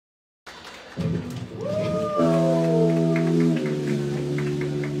Alright,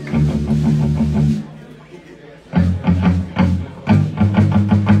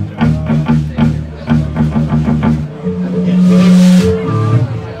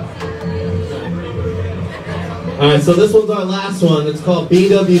 so this one's our last one. It's called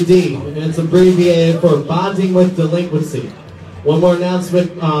BWD, and it's abbreviated for Bonding with Delinquency. One more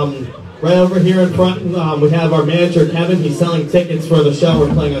announcement. Right over here in front, we have our manager, Kevin. He's selling tickets for the show.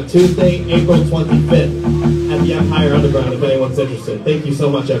 We're playing on Tuesday, April 25th at the Empire Underground, if anyone's interested. Thank you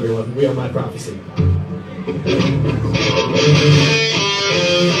so much, everyone. We are My Prophecy.